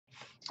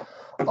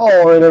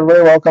Alright,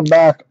 everybody, welcome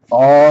back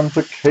on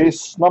to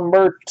case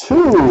number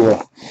 2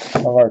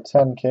 of our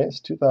 10 case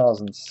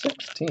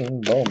 2016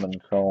 Bowman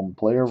Chrome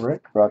Player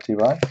Brick, brought to you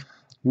by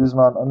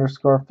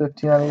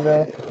Guzman_15 on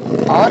eBay.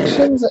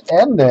 Auctions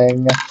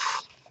ending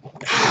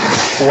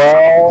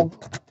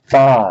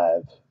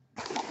 12/5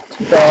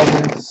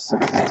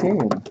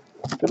 2016.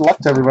 Good luck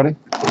to everybody.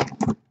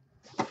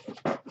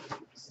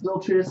 Still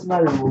chasing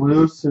my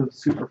elusive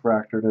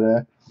Superfractor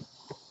today.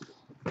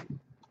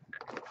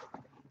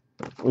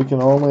 We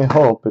can only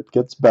hope it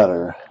gets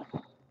better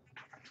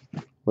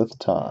with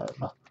time.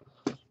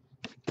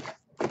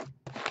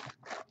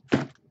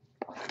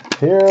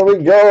 Here we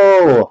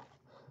go.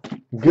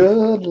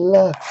 Good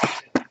luck.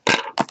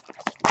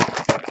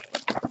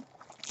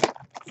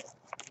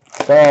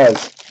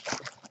 Guys,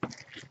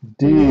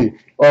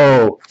 D-O-G.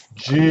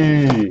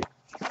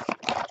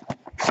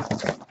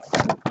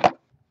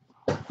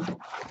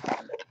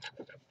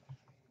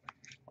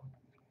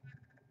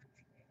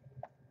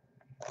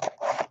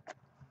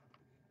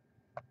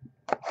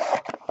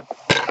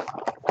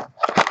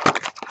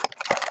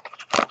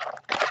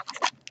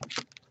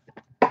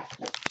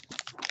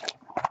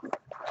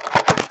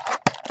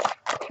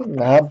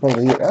 Cannot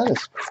believe that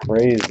is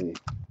crazy.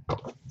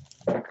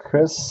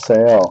 Chris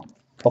Sale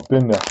up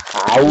in the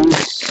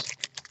house.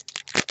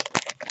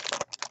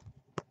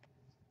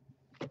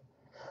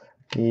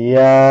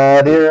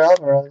 Yeah, dear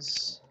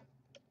Alvarez.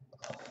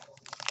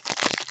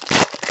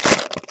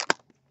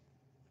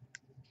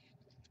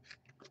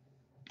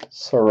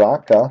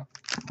 Soraka.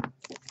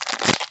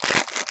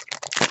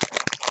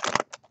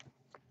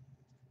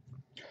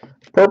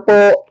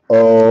 Purple.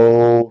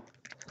 Oh.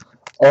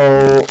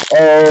 Oh,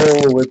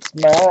 oh, it's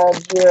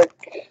magic.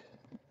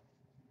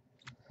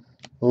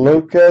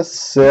 Lucas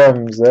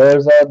Sims,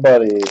 there's our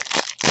buddy.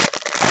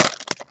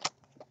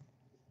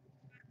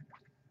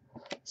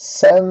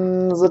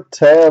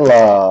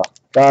 Senzatella.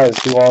 Guys,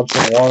 who wants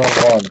him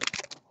one-on-one?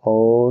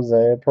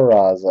 Jose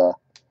Peraza.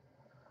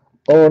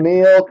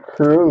 O'Neal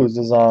Cruz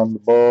is on the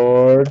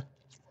board.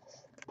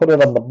 Put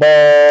it on the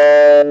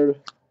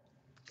board.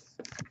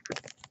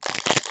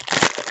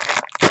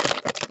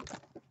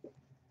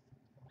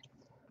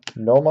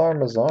 Nomar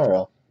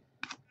Mazara.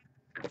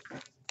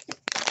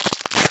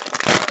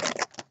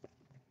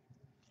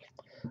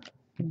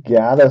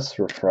 Gaddis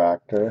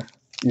Refractor.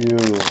 Ew.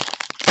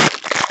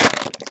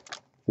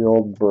 The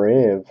old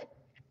Brave.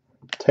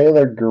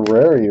 Taylor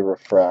Guerreri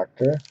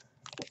Refractor.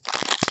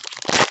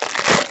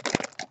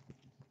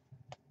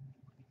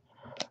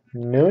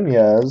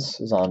 Nunez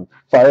is on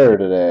fire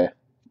today.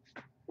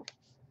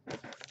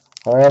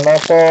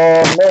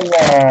 Renato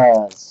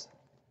Nunez.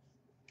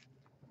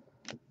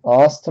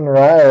 Austin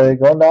Riley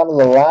going down to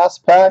the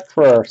last pack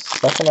for our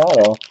second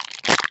auto.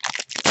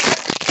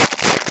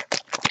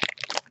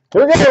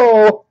 Here we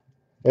go!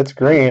 It's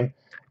green.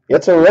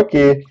 It's a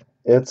rookie.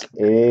 It's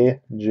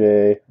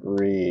A.J.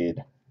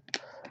 Reed.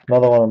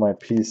 Another one of my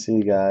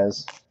PC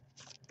guys.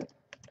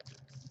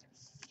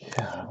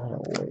 Yeah, what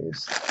a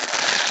waste.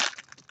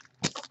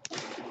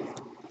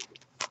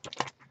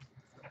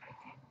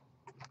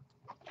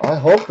 I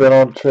hope they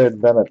don't trade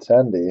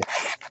Benintendi.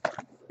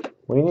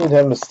 We need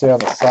him to stay on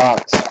the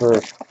Sox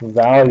for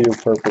value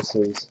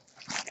purposes.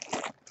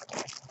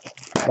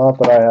 Not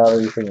that I have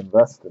anything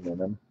invested in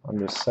him. I'm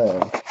just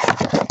saying.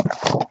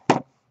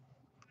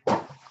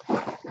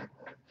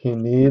 He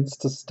needs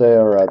to stay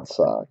a Red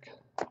Sox.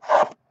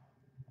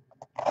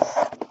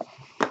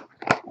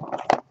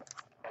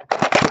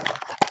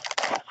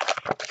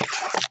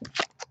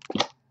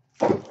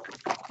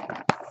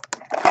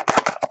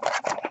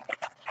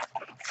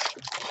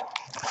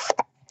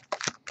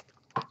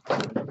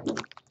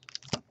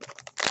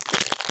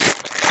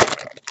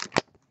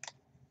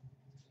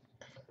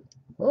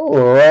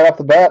 Oh, right off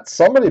the bat,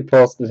 somebody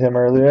posted him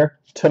earlier.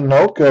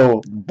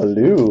 Tinoco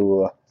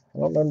Blue. I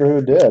don't remember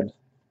who did.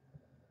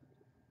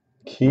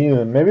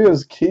 Keun. Maybe it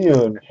was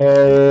Keun.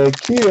 Hey,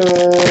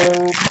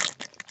 Keun.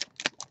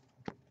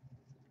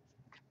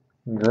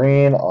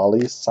 Green,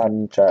 Ollie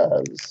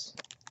Sanchez.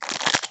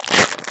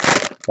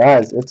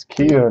 Guys, it's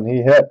Keun.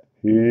 He hit.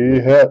 He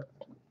hit.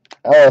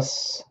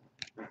 Ellis.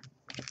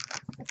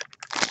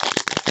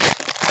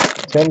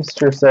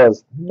 Timster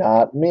says,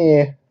 not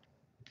me.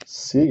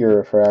 Seager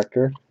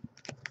Refractor.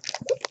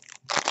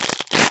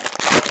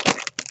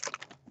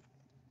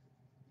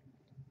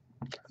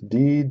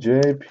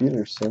 DJ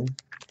Peterson.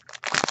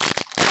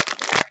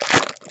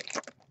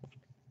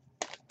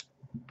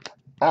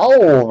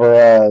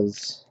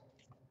 Alvarez.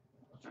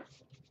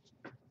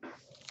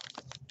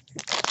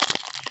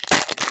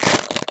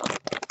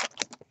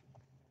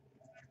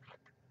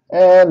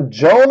 And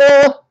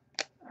Jonah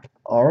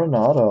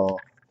Arenado.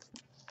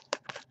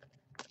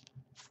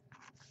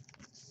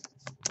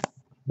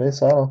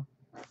 Base auto.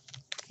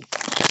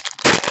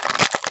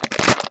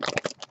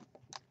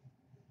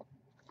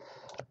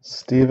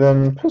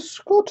 Steven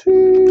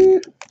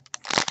Piscotti.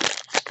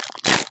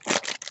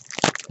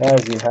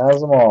 Guys, he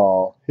has them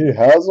all. He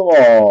has them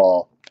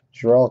all.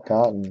 Jarrell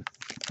Cotton.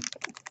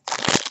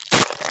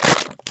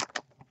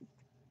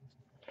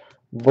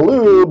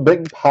 Blue,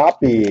 Big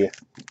Poppy.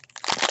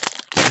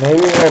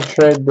 Maybe we'll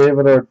trade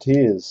David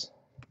Ortiz.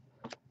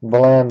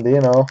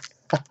 Blandino.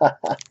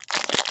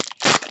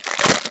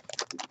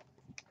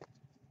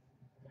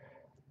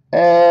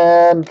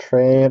 And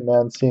Trey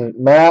Mancini.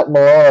 Matt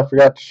Malone, I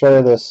forgot to show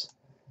you this.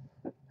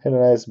 Hit a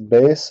nice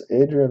base.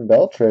 Adrian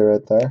Beltre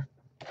right there.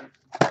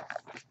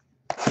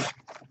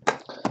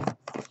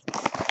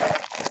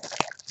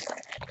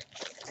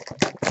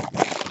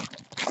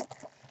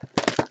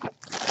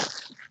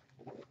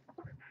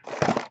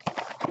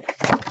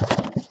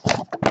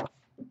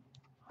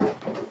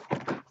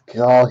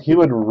 God, he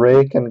would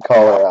rake in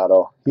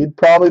Colorado. He'd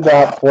probably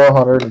bat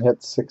 400 and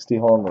hit 60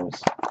 homers.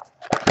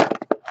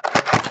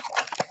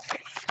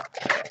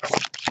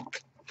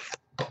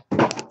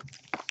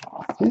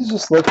 He's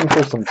just looking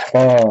for some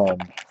fun.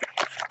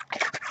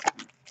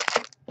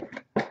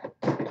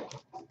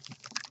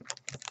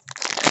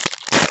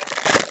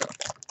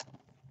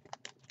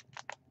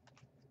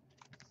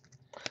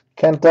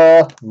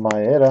 Kenta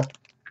Maeda.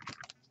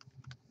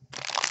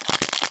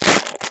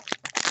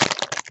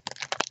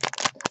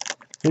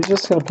 He's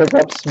just going to pick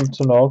up some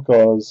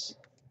Tanokos.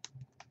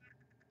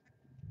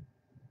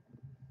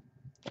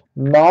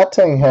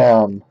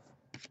 Nottingham.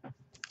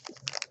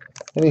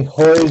 Any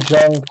Hoi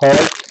Jung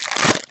Park?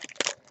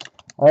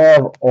 I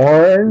have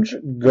orange,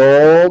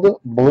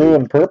 gold, blue,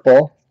 and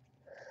purple.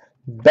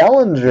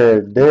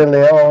 Bellinger, De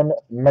Leon,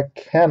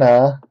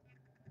 McKenna,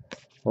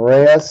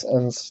 Reyes,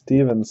 and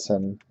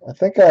Stevenson. I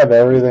think I have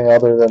everything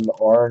other than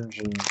orange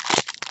and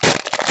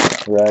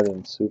red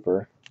and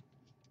super.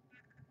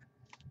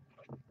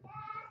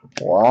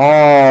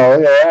 Wow,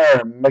 look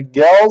at there.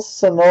 Miguel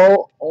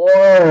Sano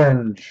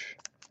orange.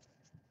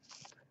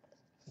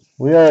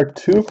 We are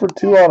 2 for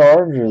 2 on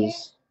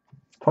oranges.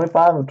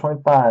 25 and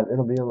 25.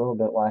 It'll be a little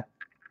bit. Why?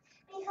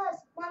 Because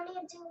Mommy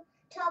to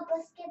help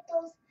us get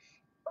those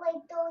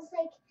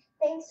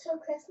things for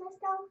Christmas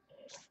though.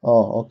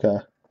 Oh, okay.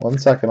 1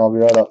 second, I'll be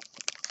right up.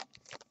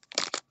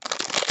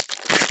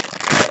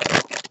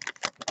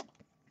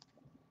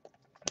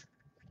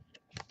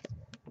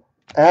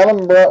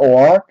 Adam Brett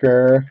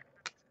Walker.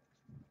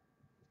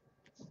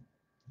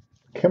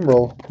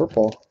 Kimbrel,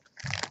 purple.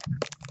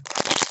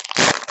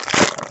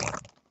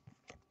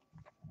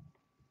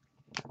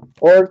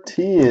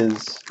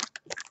 Ortiz.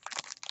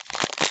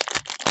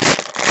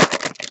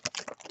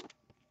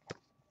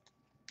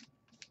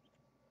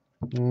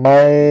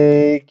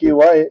 Mikey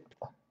White.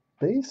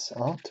 Base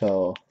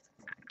auto.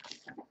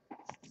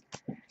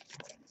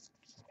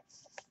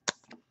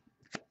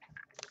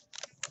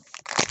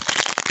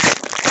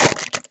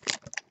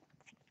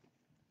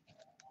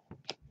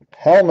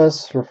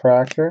 Helmus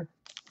refractor.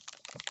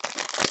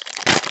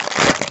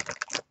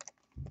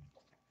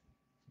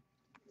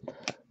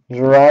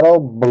 Gerardo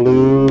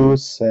blue.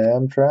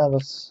 Sam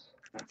Travis.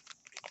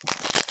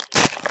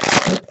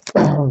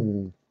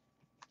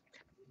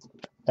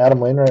 Adam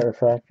Wainwright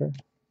refractor.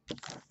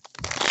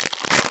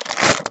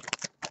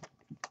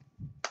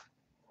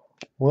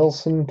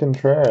 Wilson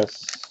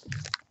Contreras.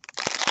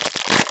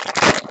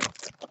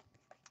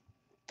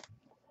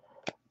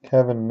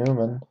 Kevin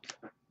Newman.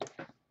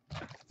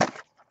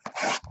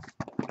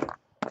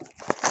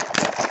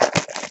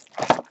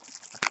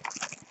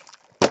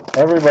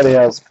 Everybody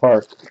has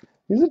Park.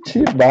 He's a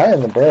cheap buy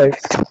in the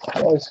breaks.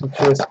 Always some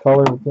choice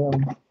color with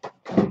him.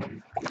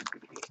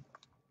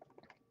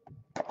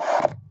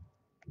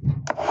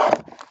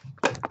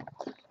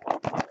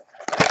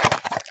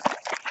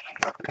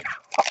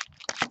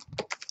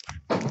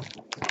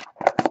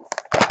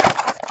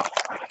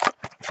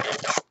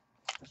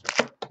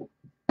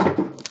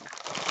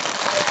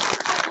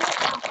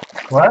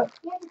 What?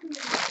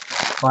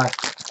 Why?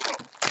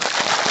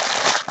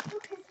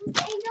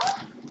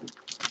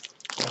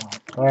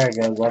 Alright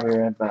guys, I'll be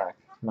right back.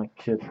 My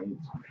kid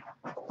needs.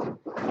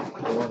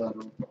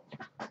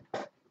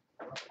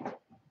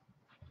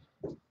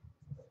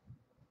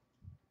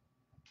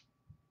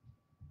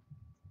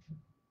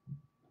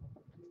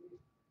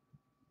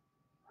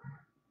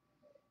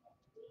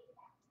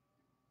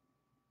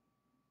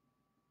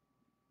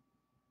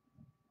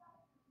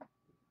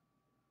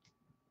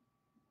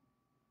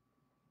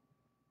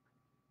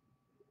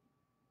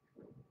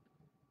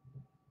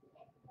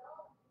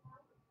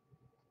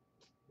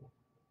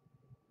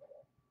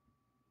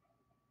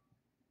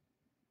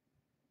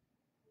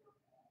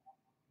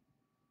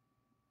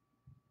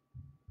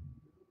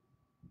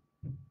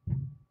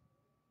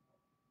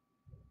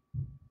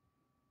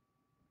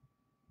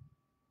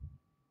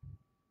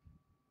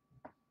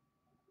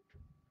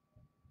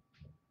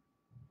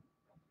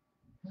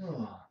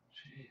 Oh,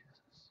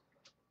 Jesus.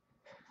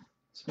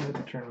 This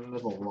might turn into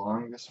the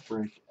longest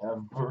break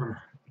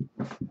ever.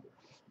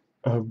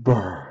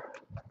 Ever.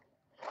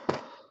 I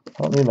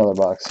don't need another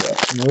box yet.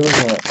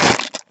 Moving it.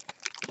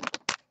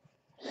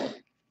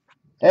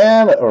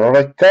 And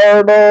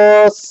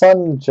Ricardo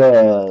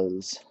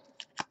Sanchez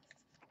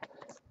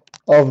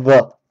of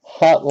the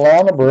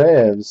Atlanta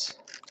Braves.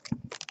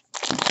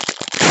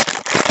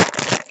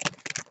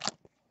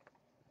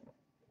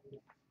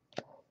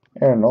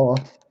 Aaron Nola.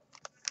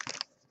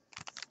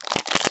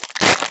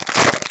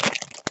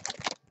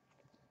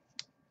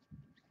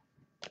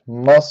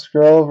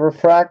 Musgrove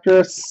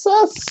Refractor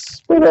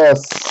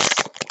Suspicious.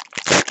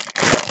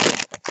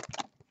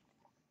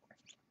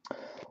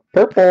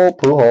 Purple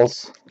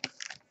Pujols.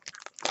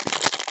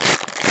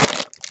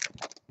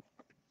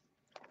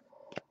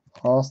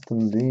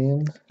 Austin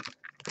Dean.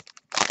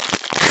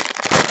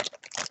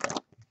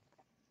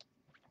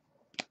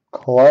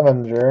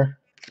 Clevenger.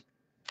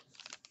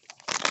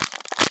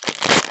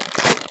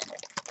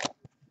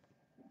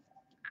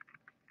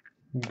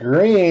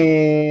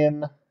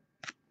 Green.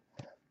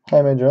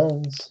 Jaime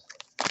Jones.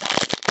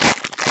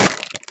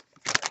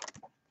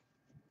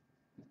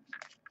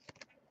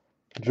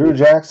 Drew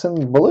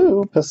Jackson,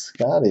 blue,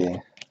 Piscotty.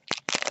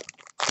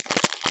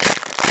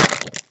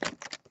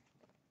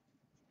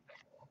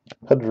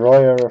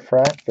 Pedroia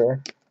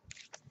Refractor.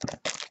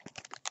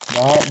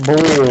 Not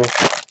blue.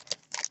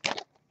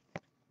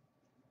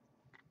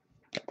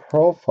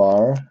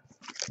 Profar.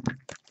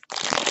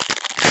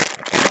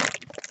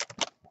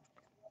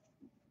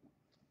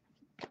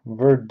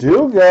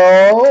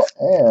 Verdugo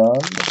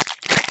and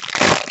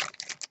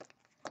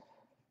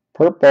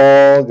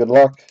purple. Good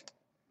luck.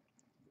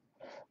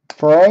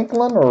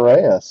 Franklin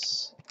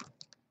Reyes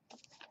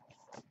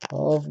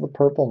of the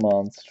Purple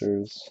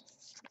Monsters.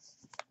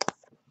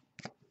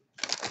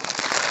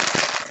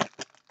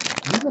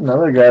 He's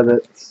another guy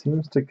that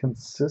seems to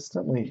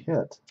consistently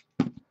hit.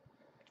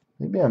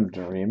 Maybe I'm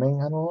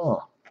dreaming. I don't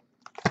know.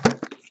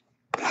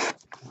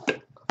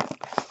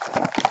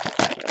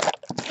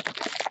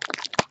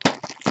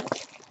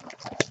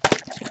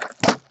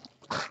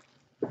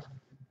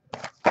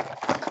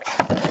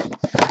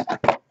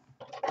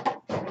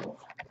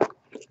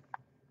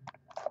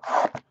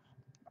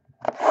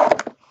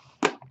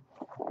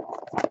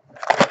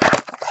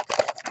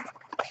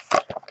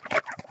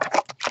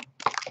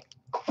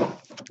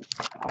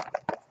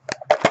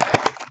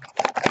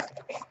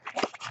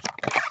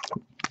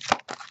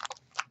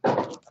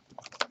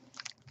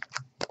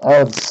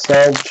 I would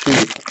sell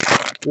cheap.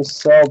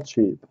 Just sell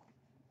cheap.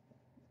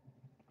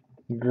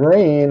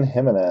 Green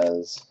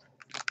Jimenez.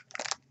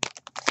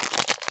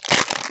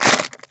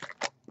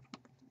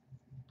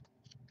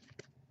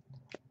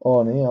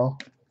 O'Neal.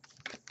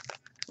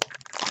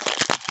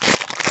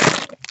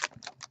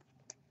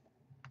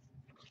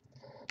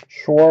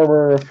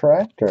 Schwarber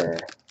Refractor.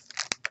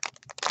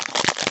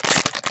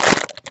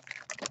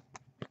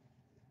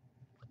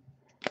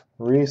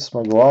 Reese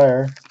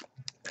McGuire.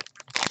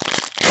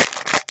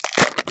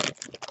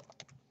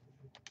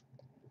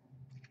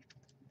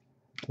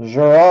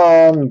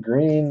 Jerron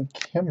Green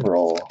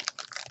Kimbrel.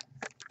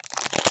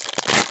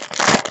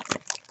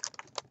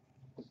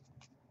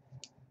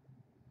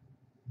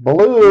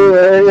 Blue,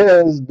 there he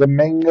is,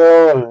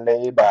 Domingo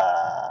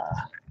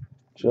Leyba.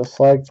 Just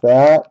like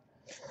that.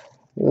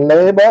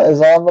 Leyba is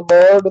on the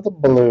board with a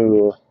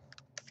blue.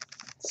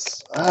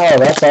 Oh,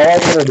 that's all I'm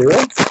going to do?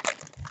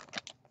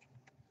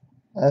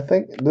 I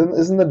think,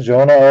 isn't the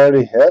Jonah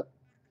already hit?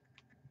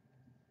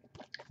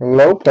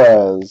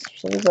 Lopez. For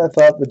some reason I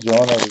thought the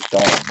Jonah was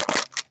done.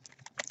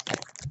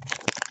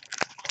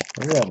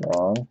 Maybe I'm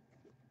wrong.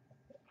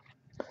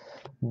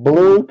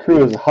 Blue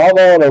Cruz. How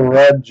about a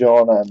red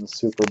Jonah and the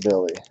Super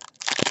Billy?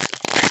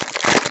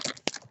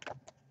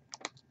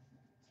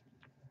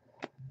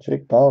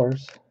 Jake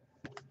Powers.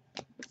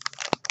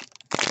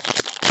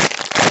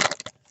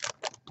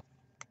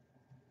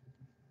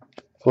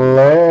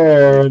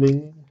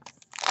 Flaherty.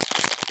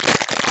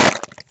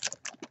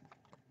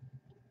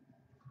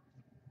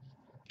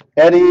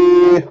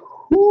 Eddie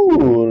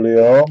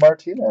Julio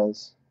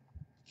Martinez.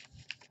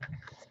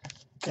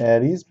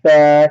 Eddie's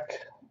back.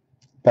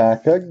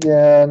 Back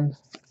again.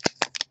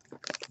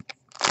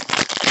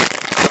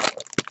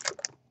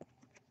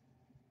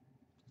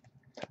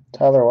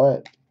 Tyler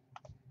White.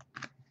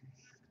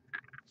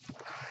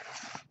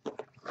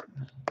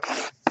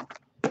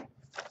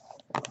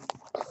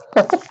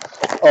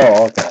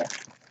 Oh, okay.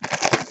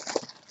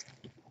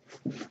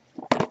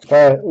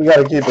 Alright, we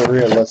gotta keep it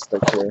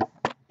realistic here.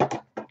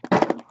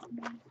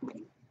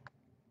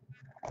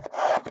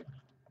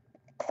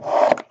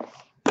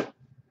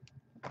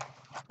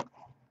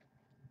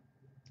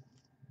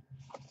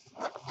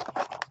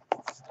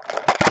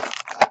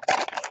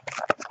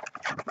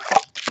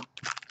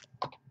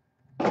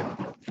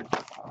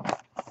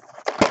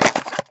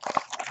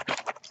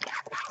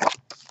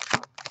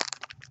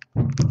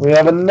 We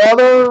have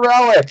another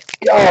relic.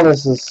 Oh,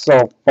 this is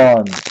so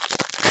fun.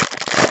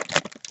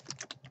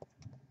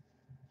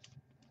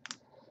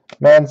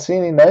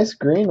 Mancini, nice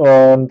green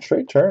one.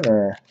 Trey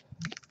Turner.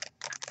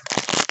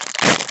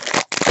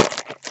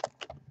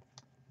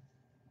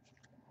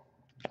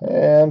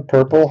 And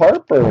purple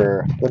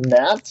Harper. The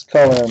Nats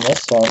color in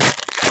this one.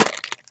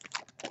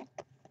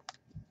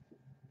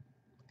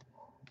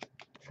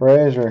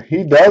 Frazier.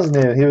 He does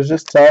need it. He was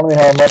just telling me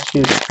how much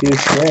he's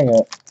seeing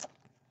it.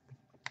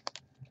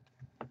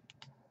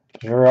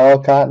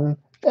 Jarrell Cotton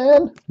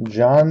and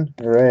John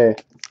Gray.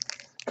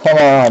 Come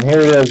on, here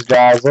it is,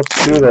 guys.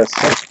 Let's do this.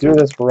 Let's do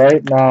this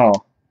right now.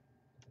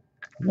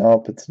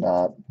 Nope, it's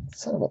not.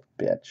 Son of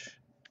a bitch.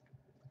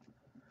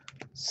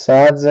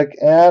 Sadzik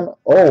and,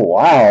 oh,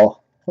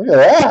 wow. Look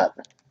at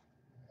that.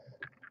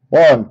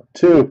 1,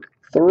 2,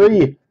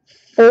 3,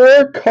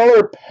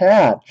 4-color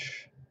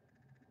patch.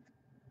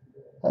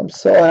 I'm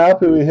so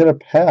happy we hit a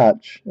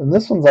patch. And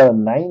this one's out of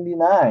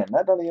 99.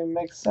 That doesn't even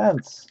make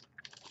sense.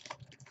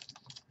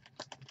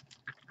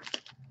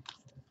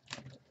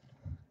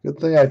 Good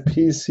thing I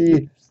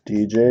PC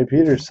DJ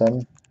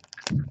Peterson.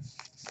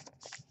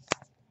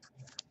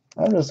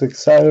 I'm just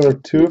excited we're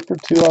 2 for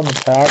 2 on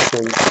the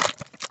patches.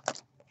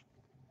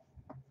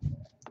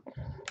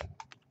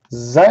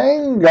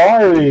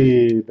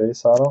 Zangari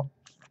base auto.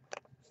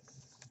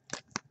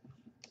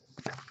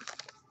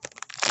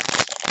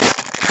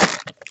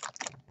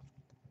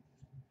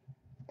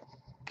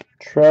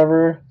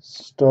 Trevor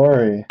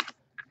Story.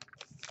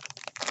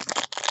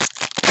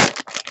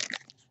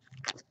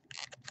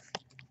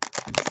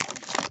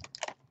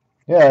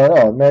 Yeah, I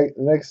know. It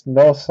makes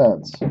no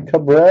sense.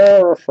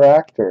 Cabrera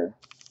Refractor.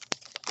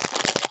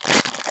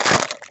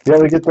 Yeah,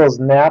 we get those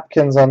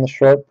napkins on the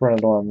short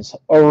printed ones.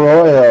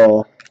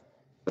 Arroyo.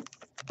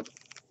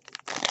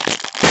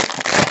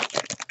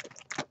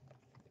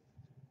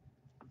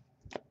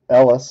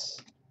 Ellis.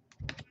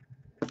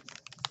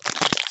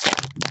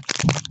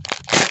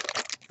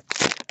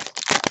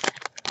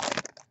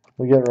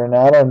 We get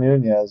Renato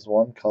Nunez,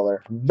 1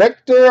 color.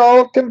 Victor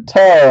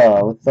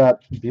Alcantara with that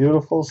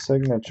beautiful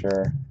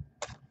signature.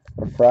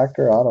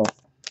 Refractor auto.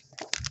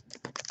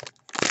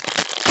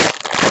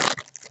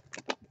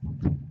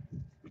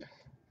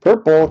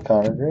 Purple,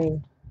 Connor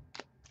Green.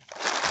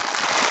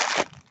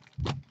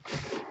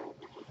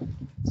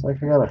 It's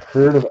like I got a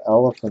herd of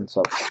elephants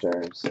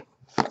upstairs.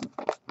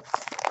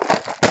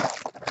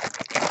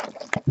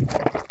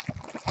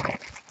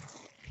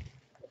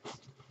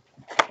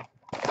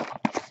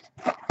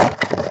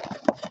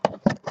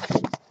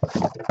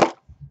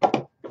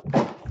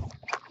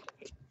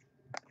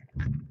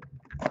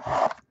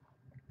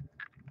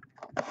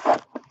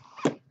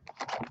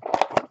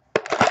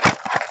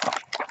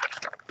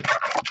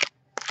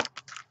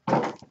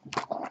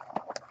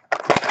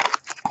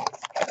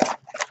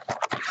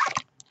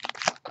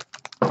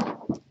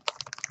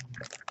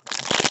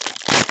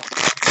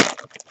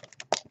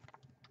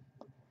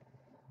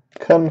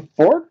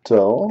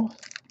 Conforto.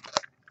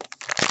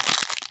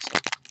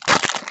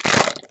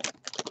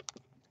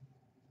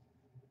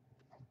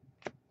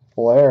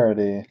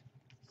 Flaherty.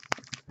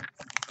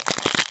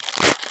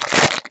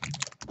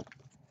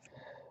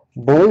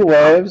 Blue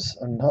Waves,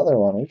 another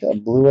one. We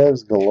got Blue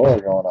Waves galore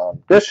going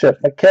on. Bishop,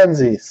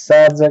 McKenzie,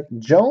 Sadzik,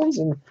 Jones,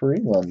 and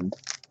Freeland.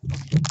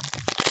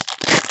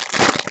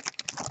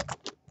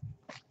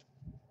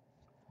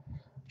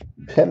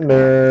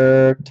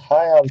 Pinder,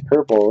 tie on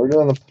purple. We're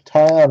doing the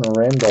tie on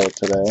rainbow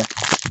today.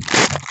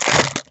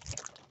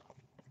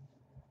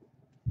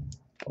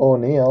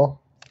 O'Neal.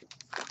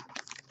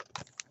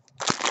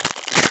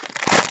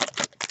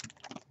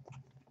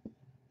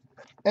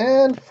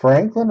 And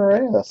Franklin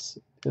Reyes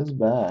is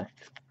back.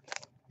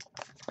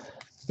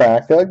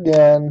 Back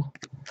again.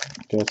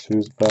 Guess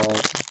who's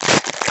back?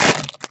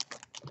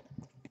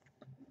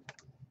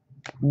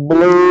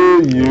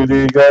 Blue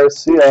UD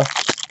Garcia.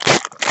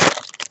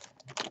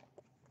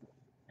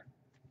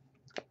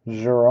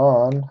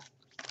 Geron.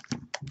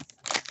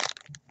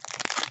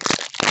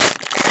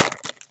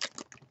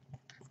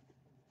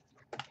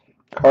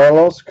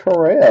 Carlos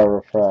Correa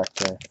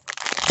refractor.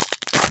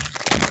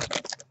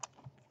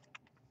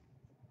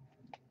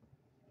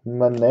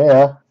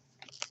 Manea.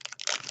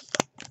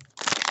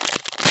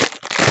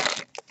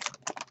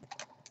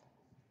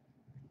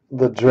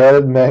 The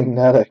dreaded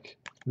magnetic.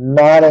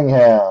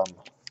 Nottingham.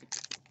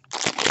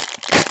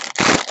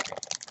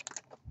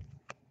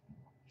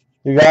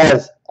 You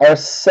guys, our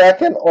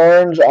second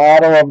orange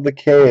auto of the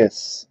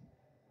case.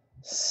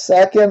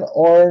 Second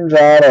orange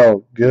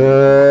auto.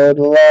 Good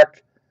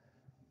luck.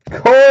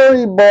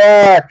 Corey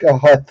Black. Oh,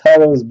 I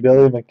thought it was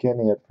Billy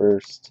McKinney at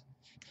first.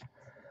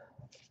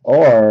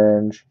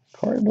 Orange.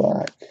 Corey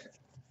Black.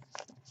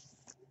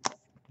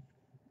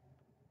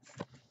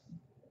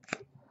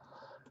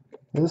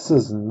 This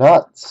is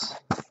nuts.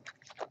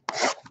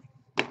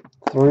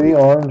 3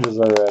 oranges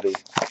already.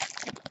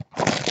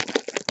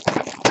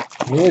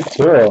 Me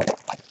too.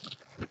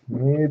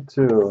 Me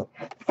too.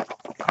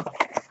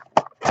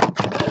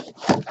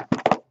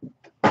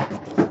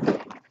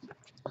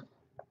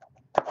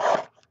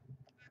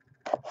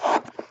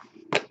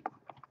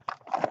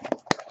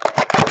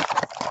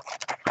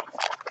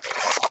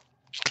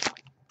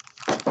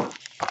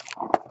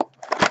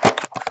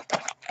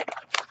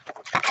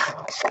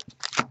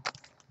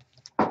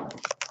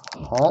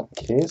 Hot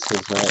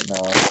cases right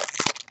now.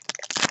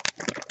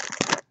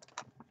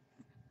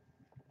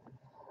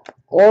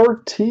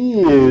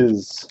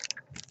 Ortiz.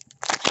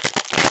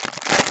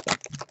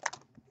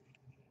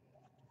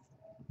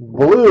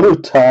 Blue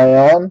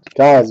tie-on.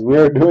 Guys, we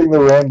are doing the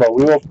rainbow.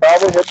 We will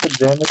probably hit the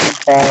Jameson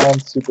tie-on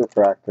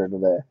Superfractor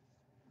today.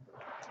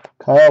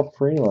 Kyle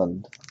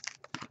Freeland.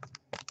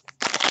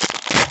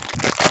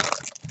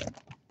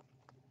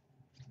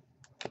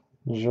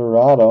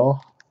 Gerardo.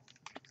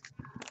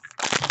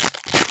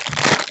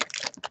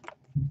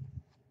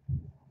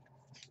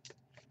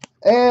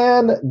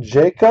 And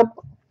Jacob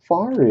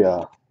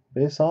Faria.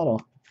 Base auto.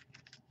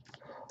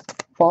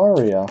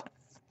 Faria.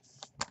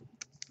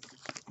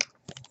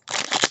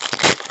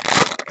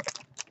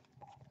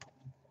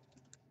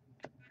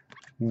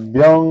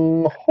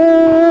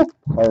 Byung-ho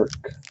Park.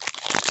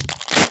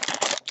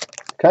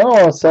 Kind of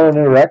want to set a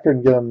new record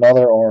and get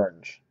another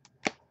orange.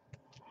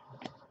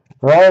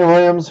 Ryan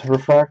Williams,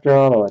 refractor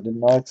auto. I did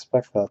not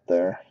expect that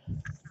there.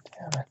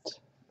 Damn it.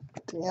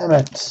 Damn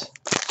it.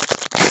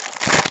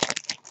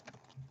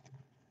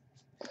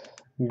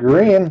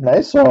 Green,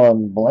 nice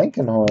one.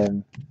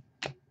 Blankenhorn.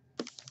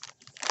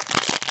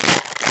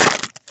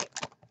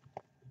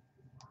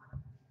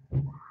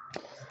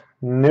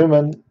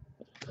 Newman.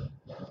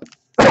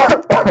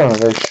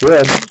 They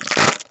should.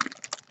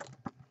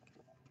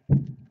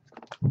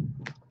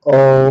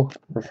 Oh,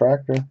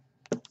 refractor.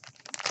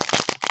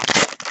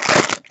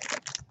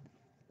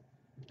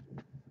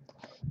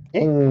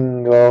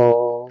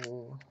 Ingo.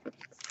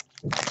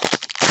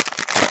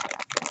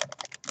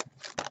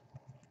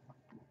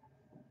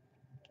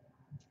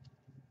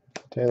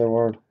 Taylor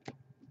Ward.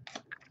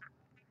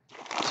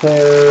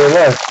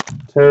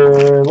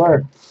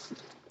 Taylor.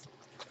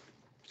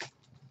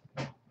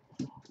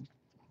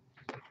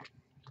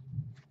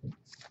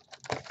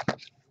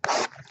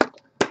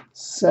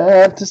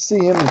 Sad to see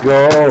him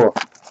go.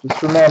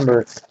 Just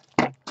remember,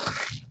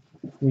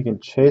 you can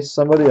chase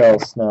somebody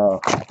else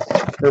now.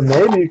 Or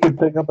maybe you could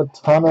pick up a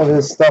ton of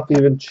his stuff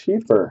even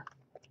cheaper.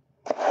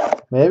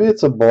 Maybe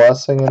it's a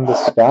blessing in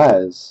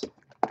disguise.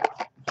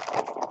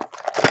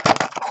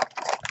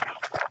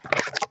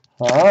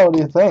 What do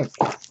you think?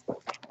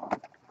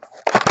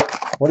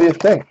 What do you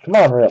think? Come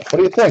on, Rip. What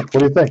do you think? What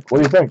do you think? What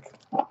do you think?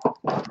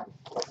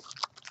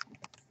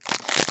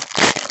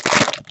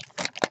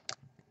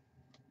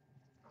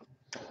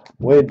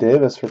 Wade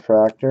Davis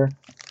refractor.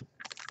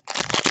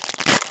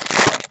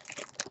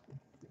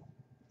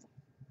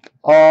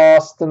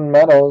 Austin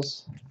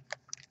Meadows.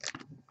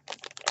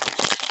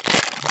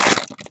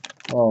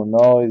 Oh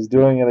no, he's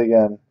doing it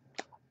again.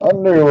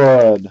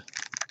 Underwood.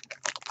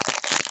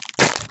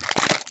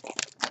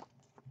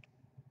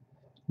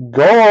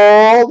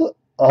 Gold.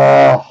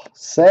 Oh,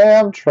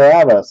 Sam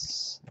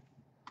Travis.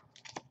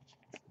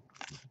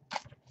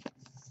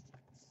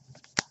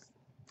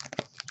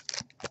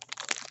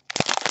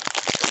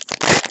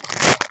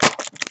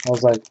 I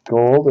was like,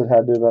 gold? It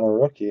had to have been a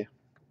rookie.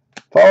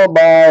 Followed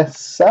by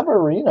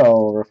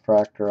Severino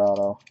refractor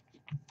auto.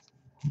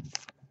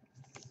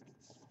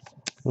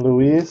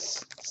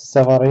 Luis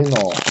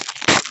Severino.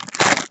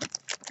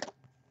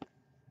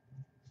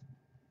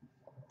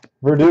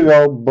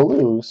 Verdugo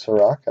blue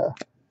Soraka.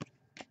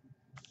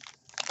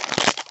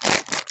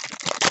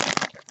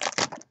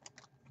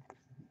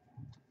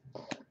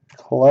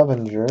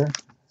 Clevenger.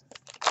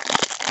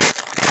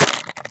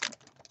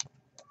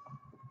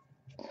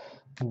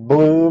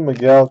 Blue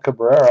Miguel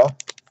Cabrera.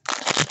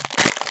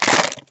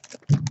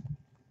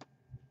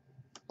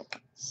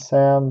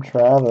 Sam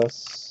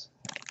Travis.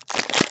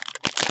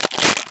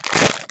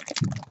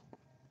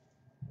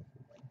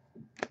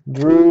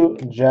 Drew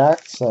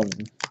Jackson.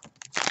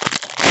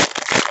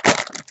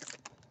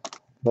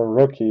 The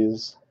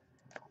rookies.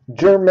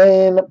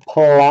 Jermaine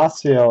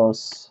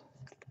Palacios.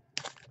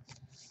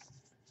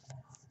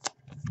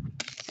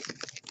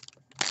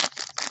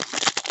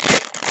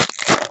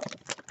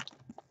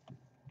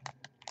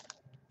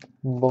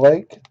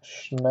 Blake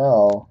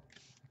Schnell.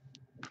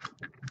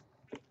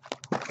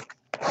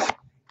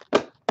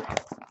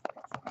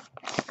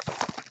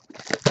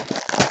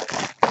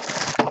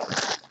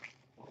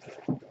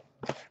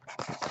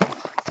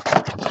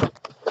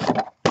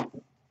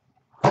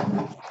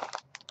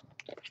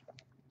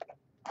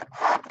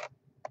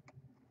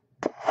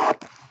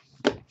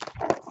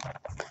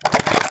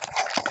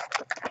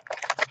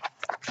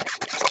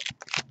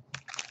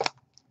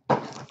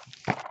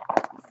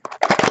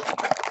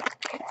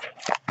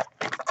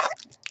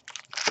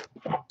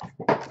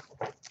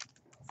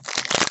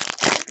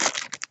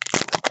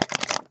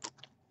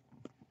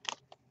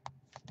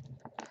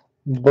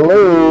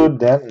 Blue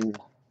Denton.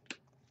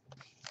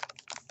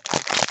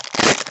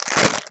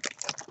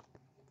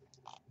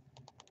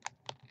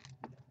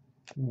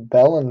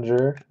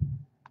 Bellinger.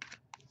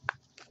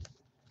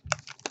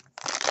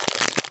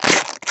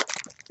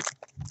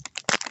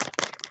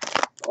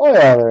 Oh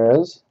yeah,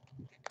 there is.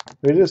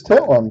 We just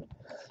hit one.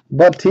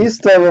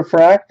 Batista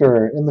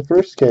refractor. In the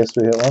first case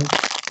we hit one.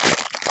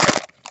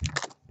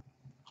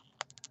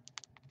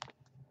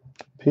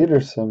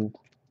 Peterson.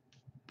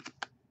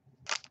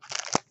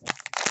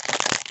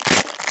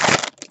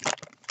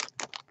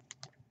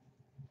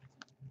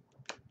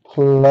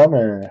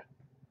 Plummer.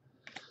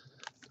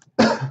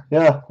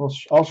 Yeah,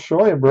 I'll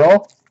show you,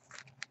 bro.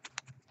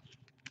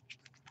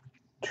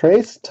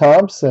 Trace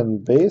Thompson,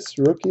 base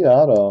rookie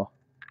auto.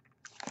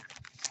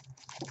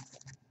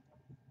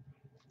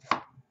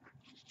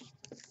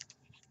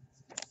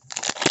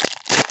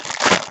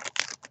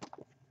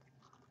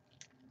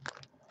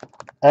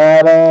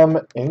 Adam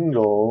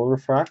Engel,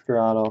 refractor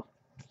auto.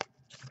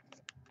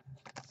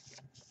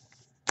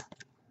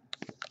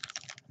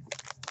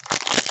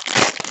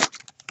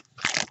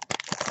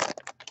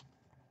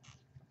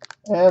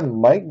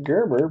 And Mike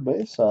Gerber,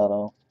 base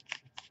auto.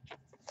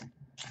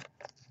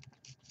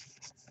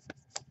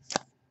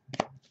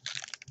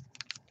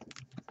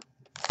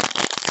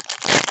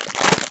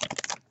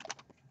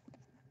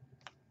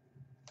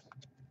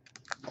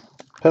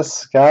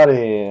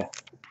 Piscotty.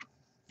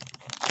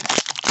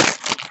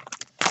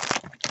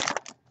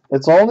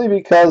 It's only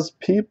because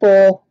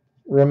people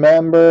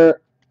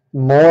remember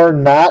more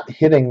not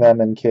hitting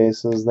them in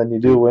cases than you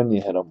do when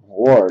you hit them.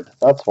 Ward,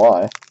 that's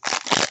why.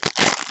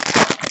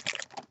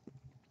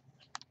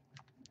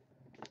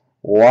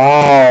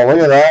 Wow, look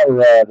at that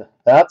red.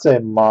 That's a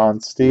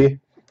monstie.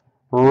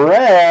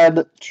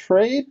 Red,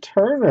 Trey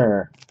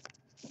Turner.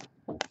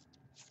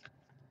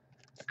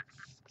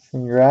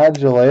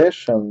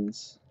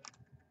 Congratulations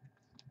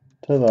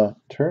to the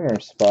Turner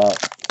spot.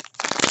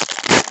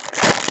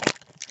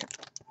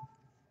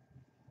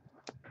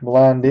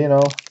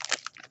 Blandino.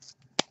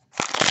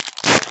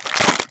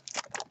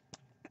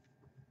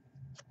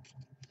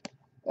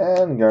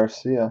 And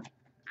Garcia.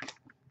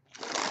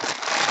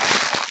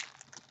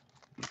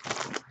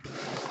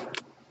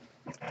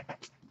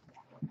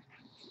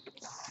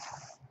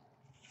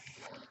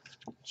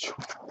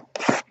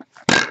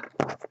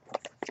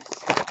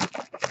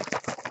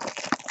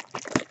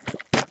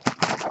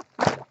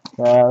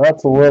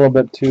 That's a little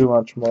bit too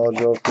much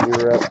mojo for you,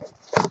 Rick.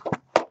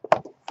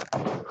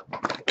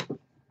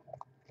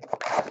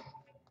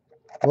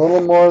 A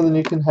little more than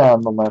you can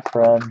handle, my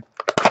friend.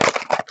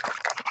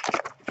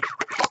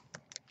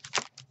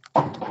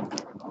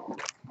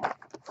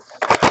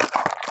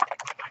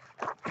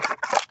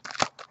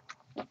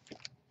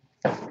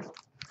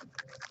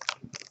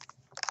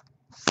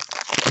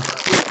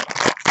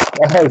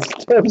 Guys,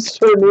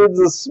 Tipster needs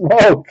a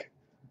smoke.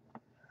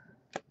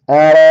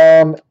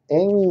 Adam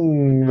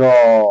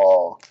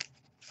Engel.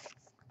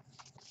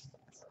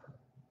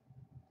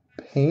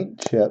 Paint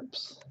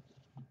chips.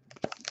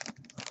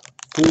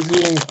 Who's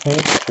eating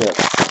paint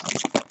chips?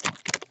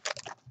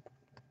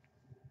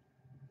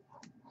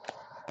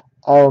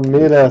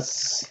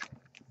 Almidas.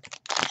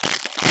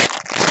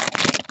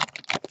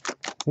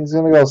 He's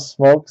gonna go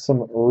smoke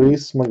some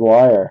Reese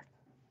McGuire.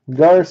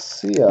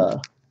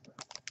 Garcia.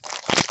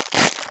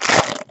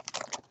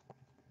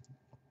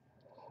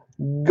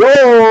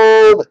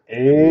 Gold!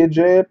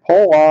 AJ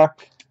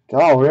Pollock.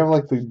 God, we have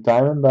like the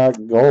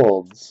Diamondback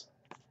golds.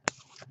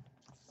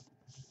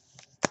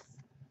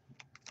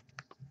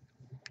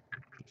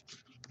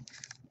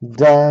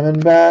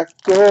 Diamondback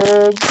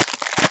gold.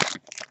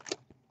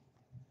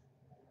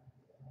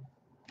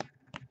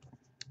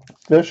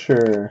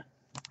 Fisher.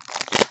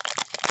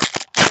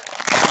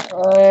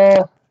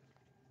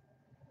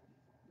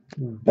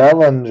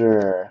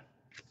 Bellinger.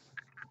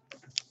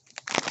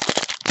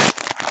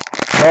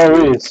 No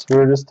Reese. We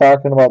were just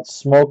talking about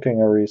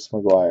smoking a Reese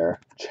McGuire.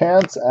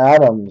 Chance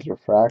Adams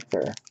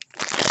refractor.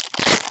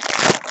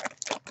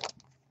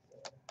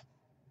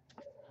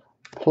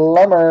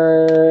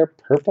 Plummer.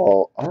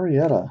 Purple.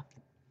 Arrieta.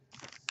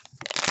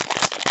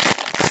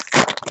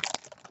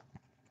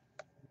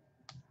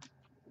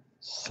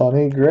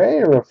 Sonny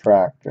Gray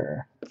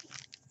refractor.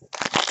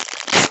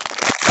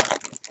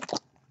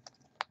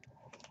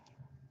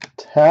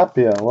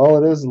 Tapia. Well,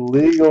 it is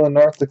legal in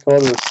North Dakota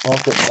to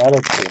smoke it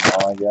medically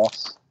now, I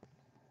guess.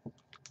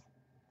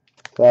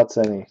 If that's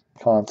any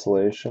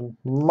consolation.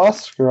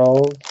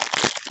 Musgrove.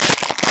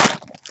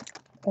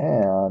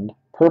 And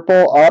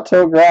purple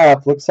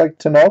autograph. Looks like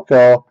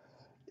Tinoco.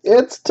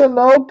 It's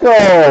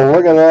Tinoco!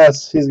 Look at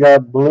this. He's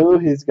got blue,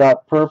 he's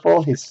got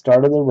purple, he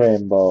started the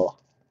rainbow.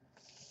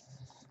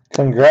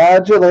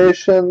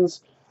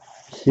 Congratulations,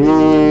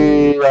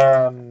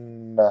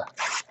 Keon.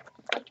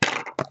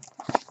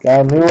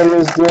 Guy knew what he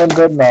was doing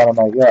bidding on him,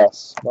 I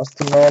guess. Must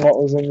have known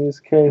what was in these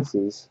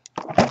cases.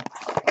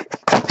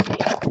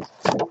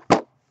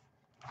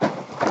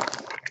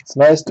 It's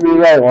nice to be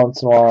right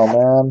once in a while,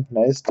 man.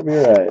 Nice to be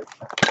right.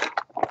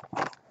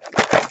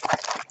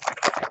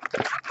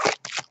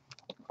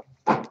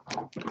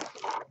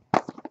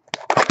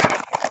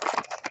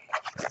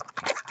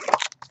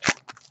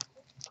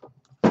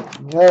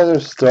 You guys are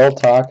still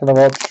talking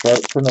about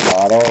short for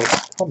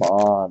Novatos. Come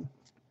on.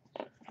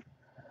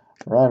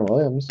 Ryan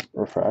Williams,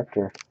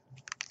 refractor.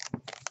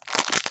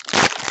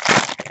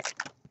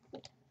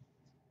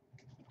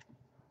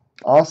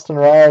 Austin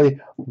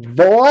Riley,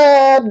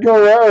 Vlad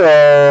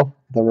Guerrero,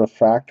 the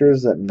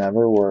refractors that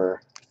never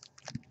were.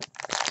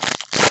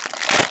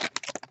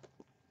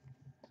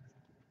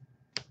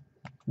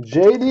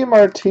 JD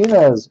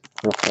Martinez,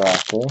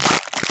 refractor.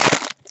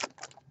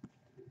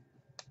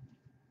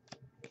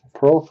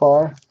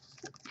 Profar.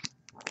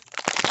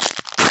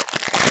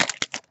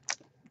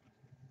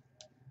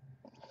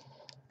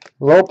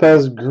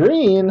 Lopez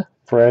Green,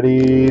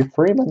 Freddie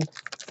Freeman.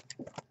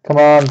 Come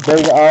on,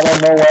 big auto,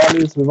 no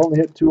whammies. We've only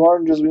hit 2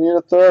 oranges. We need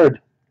a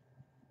third.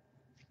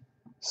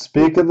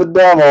 Speak of the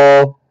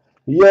devil,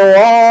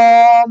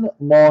 Yoan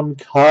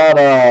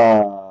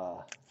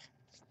Moncada.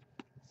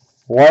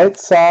 White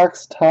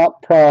Sox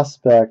top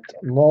prospect,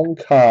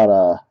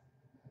 Moncada.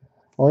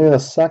 Only the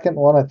second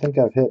one I think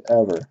I've hit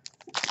ever.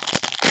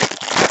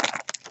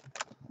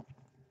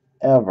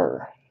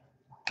 ever.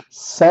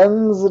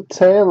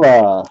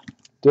 Senzatela.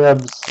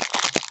 Dibs.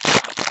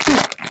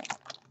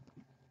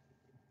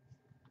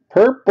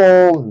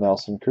 Purple.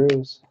 Nelson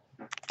Cruz.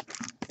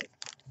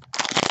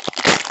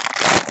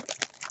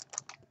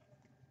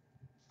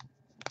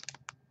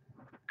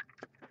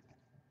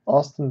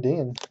 Austin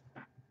Dean.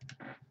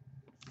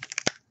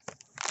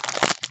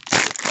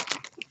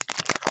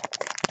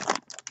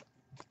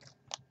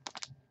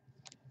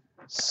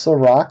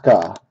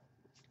 Soraka.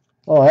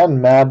 Oh, I had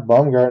Mad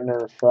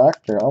Bumgarner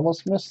Refractor.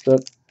 Almost missed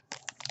it.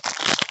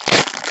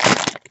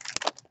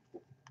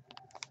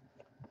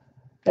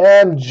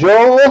 And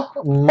Joe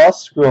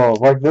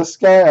Musgrove. Like this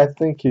guy, I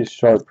think he's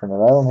short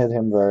printed. I don't hit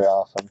him very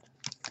often,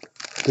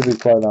 to be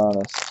quite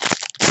honest.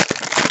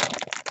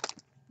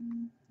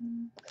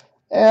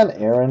 And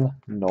Aaron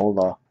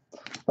Nola.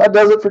 That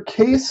does it for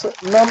case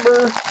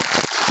number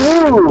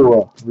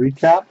 2.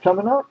 Recap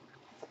coming up.